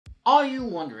Are you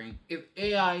wondering if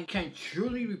AI can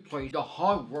truly replace the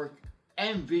hard work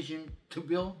and vision to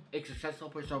build a successful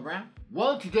personal brand?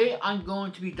 Well, today I'm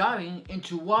going to be diving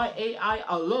into why AI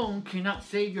alone cannot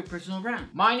save your personal brand.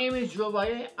 My name is Joe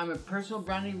Valle. I'm a personal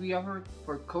branding videographer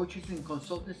for coaches and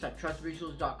consultants at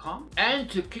trustvisuals.com. And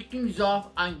to kick things off,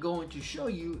 I'm going to show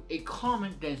you a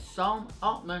comment that Sam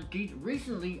Altman did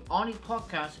recently on a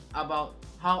podcast about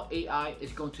how AI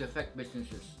is going to affect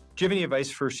businesses. Do you have any advice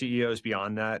for CEOs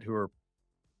beyond that who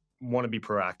want to be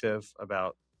proactive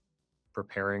about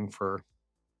preparing for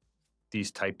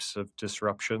these types of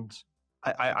disruptions?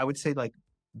 I would say, like,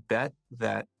 bet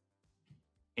that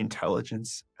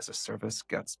intelligence as a service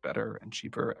gets better and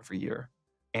cheaper every year,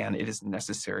 and it is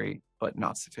necessary but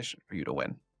not sufficient for you to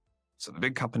win. So the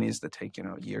big companies that take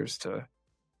years to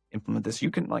implement this,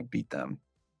 you can beat them,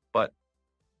 but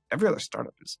every other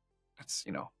startup that's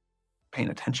paying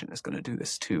attention is going to do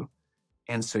this too.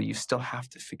 And so you still have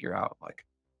to figure out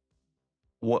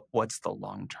what's the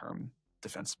long-term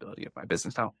defensibility of my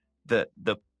business. Now, the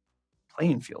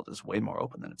playing field is way more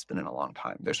open than it's been in a long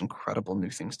time. There's incredible new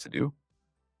things to do,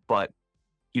 but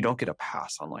you don't get a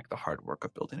pass on the hard work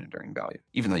of building enduring value,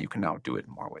 even though you can now do it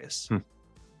in more ways.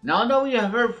 Now that we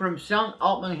have heard from Sam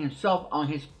Altman himself on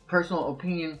his personal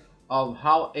opinion of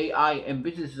how AI and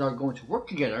businesses are going to work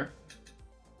together,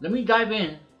 let me dive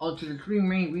in onto the three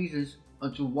main reasons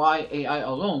onto why AI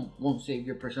alone won't save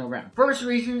your personal brand. First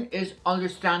reason is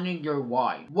understanding your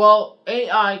why. Well,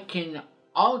 AI can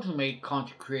automate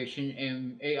content creation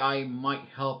and AI might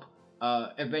help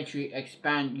eventually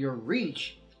expand your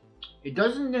reach. It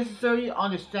doesn't necessarily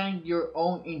understand your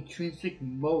own intrinsic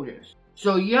motives.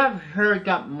 So you have heard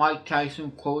that Mike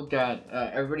Tyson quote that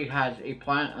everybody has a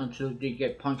plan until they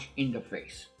get punched in the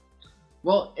face.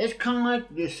 Well, it's kind of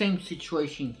like the same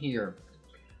situation here.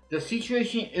 The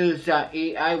situation is that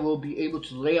AI will be able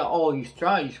to lay out all these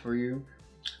strategies for you,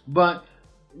 but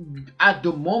at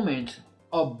the moment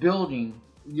of building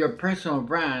your personal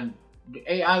brand, the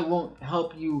AI won't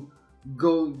help you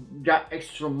go that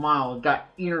extra mile,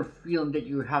 that inner feeling that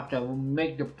you have to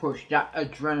make the push, that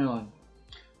adrenaline.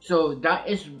 So that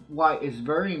is why it's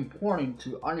very important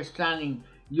to understanding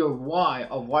your why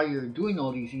of why you're doing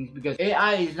all these things, because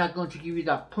AI is not going to give you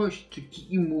that push to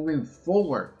keep you moving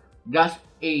forward. That's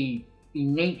a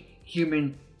innate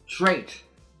human trait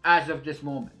as of this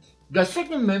moment. The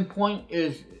second main point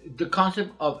is the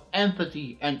concept of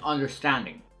empathy and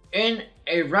understanding. In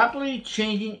a rapidly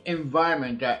changing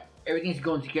environment that everything's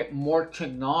going to get more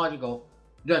technological,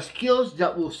 the skills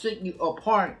that will set you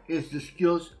apart is the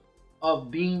skills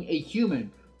of being a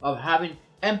human, of having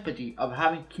empathy, of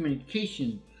having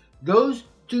communication. Those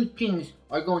two things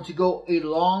are going to go a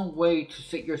long way to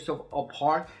set yourself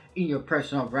apart in your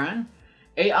personal brand.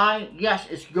 AI, yes,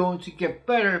 it's going to get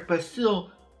better, but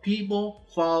still, people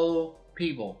follow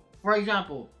people. For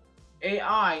example,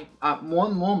 AI at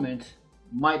one moment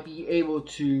might be able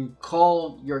to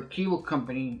call your cable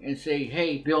company and say,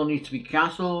 hey, bill needs to be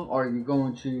canceled, or you're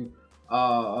going to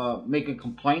make a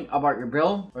complaint about your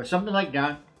bill or something like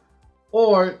that.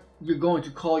 Or you're going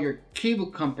to call your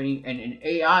cable company and an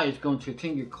AI is going to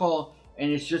attend your call, and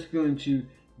it's just going to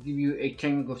give you a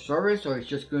technical service, or it's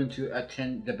just going to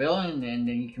attend the bill, and then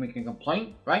you can make a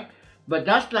complaint, right? But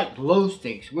that's like low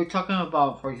stakes. We're talking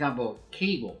about, for example,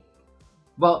 cable.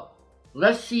 But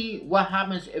let's see what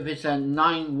happens if it's a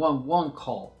 911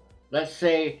 call. Let's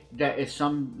say that it's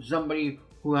somebody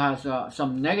who has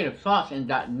some negative thoughts and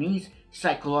that needs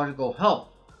psychological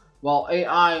help. While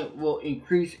AI will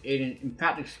increase in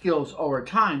empathic skills over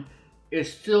time, it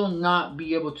still not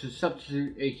be able to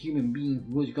substitute a human being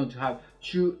who is going to have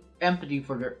true empathy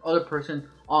for the other person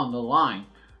on the line.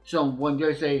 So when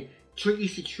there's a tricky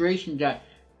situation that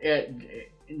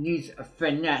it needs a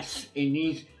finesse, it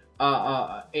needs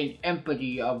an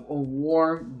empathy of a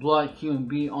warm blood human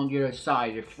being on the other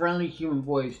side, a friendly human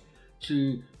voice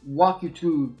to walk you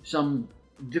through some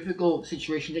difficult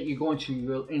situation that you're going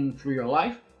through your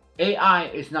life, AI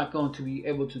is not going to be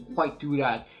able to quite do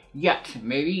that yet.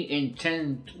 Maybe in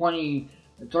 10, 20,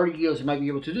 30 years it might be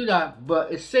able to do that,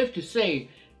 but it's safe to say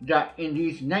that in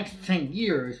these next 10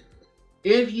 years,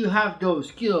 if you have those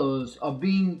skills of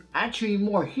being actually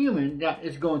more human, that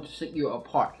is going to set you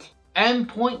apart. And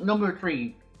point number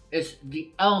 3 is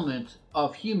the element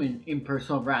of human in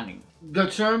personal branding. The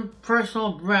term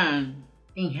personal brand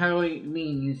inherently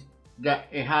means that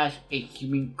it has a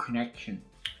human connection.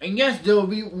 And yes, there will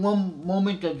be one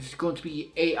moment that is going to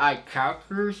be AI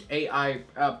characters, AI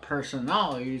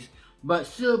personalities, but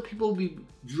still people will be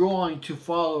drawn to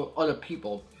follow other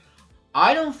people.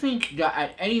 I don't think that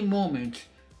at any moment,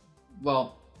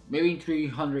 well, maybe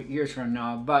 300 years from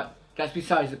now, but that's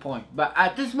besides the point. But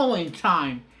at this moment in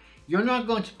time, you're not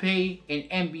going to pay an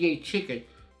NBA ticket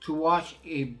to watch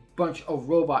a bunch of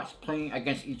robots playing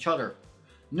against each other.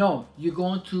 No, you're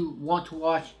going to want to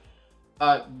watch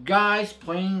guys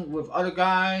playing with other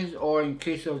guys, or in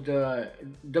case of the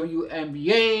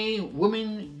WNBA,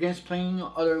 women against playing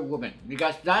other women,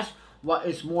 because that's what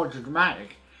is more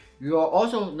dramatic. You're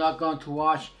also not going to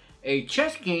watch a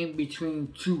chess game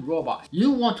between two robots.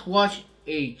 You want to watch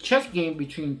a chess game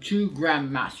between two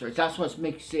grandmasters. That's what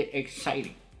makes it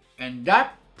exciting. And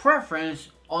that preference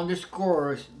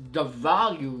underscores the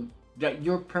value that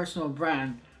your personal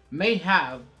brand may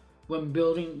have when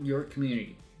building your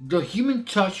community. The human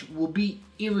touch will be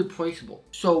irreplaceable.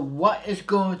 So what is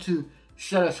going to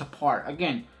set us apart?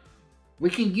 Again,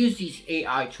 we can use these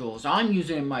AI tools. I'm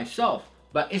using it myself,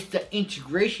 but it's the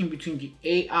integration between the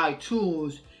AI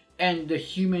tools and the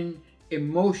human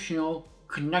emotional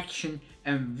connection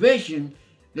and vision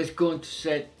that's going to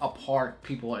set apart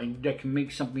people and that can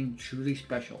make something truly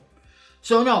special.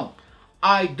 So no,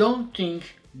 I don't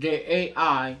think the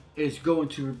AI is going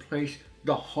to replace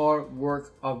the hard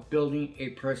work of building a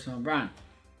personal brand.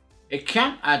 It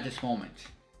can't at this moment.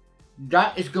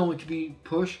 That is going to be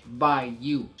pushed by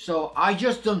you. So I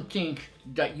just don't think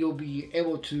that you'll be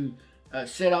able to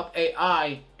set up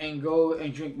AI and go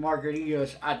and drink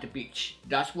margaritas at the beach.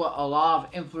 That's what a lot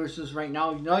of influencers right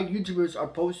now, YouTubers are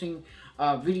posting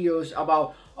videos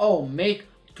about, oh, make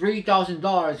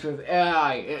 $3,000 with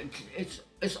AI.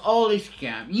 It's all a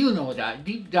scam. You know that.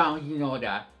 Deep down, you know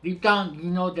that. Deep down,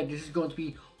 you know that this is going to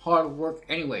be hard work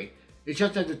anyway. It's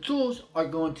just that the tools are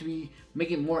going to be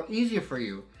making it more easier for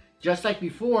you. Just like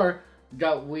before,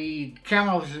 that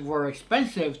cameras were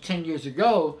expensive 10 years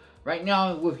ago. Right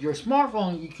now, with your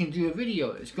smartphone, you can do a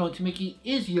video. It's going to make it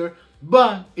easier,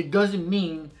 but it doesn't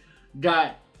mean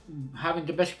that having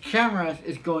the best cameras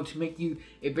is going to make you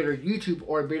a better YouTube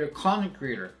or a better content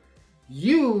creator.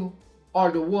 You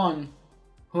are the one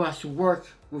who has to work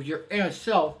with your inner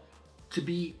self to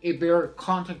be a better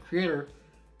content creator,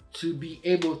 to be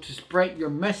able to spread your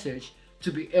message,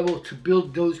 to be able to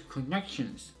build those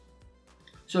connections.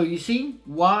 So you see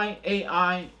why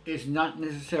AI is not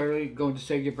necessarily going to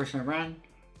save your personal brand?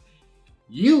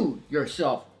 You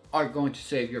yourself are going to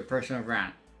save your personal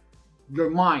brand. Your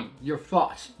mind, your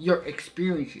thoughts, your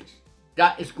experiences.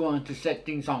 That is going to set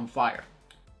things on fire.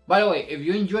 By the way, if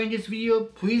you're enjoying this video,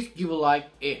 please give a like.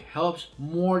 It helps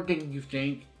more than you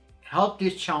think. Help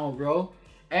this channel grow.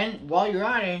 And while you're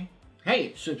at it,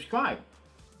 hey, subscribe.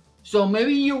 So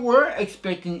maybe you were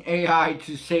expecting AI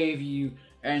to save you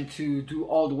and to do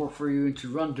all the work for you and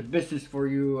to run the business for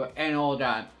you and all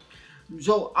that.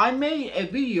 So I made a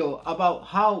video about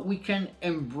how we can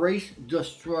embrace the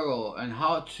struggle and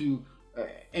how to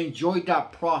enjoy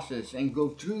that process and go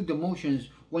through the motions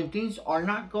when things are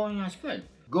not going as good.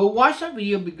 Go watch that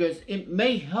video because it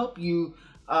may help you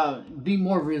be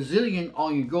more resilient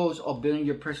on your goals of building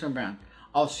your personal brand.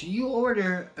 I'll see you over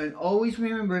there, and always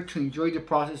remember to enjoy the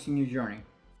process in your journey.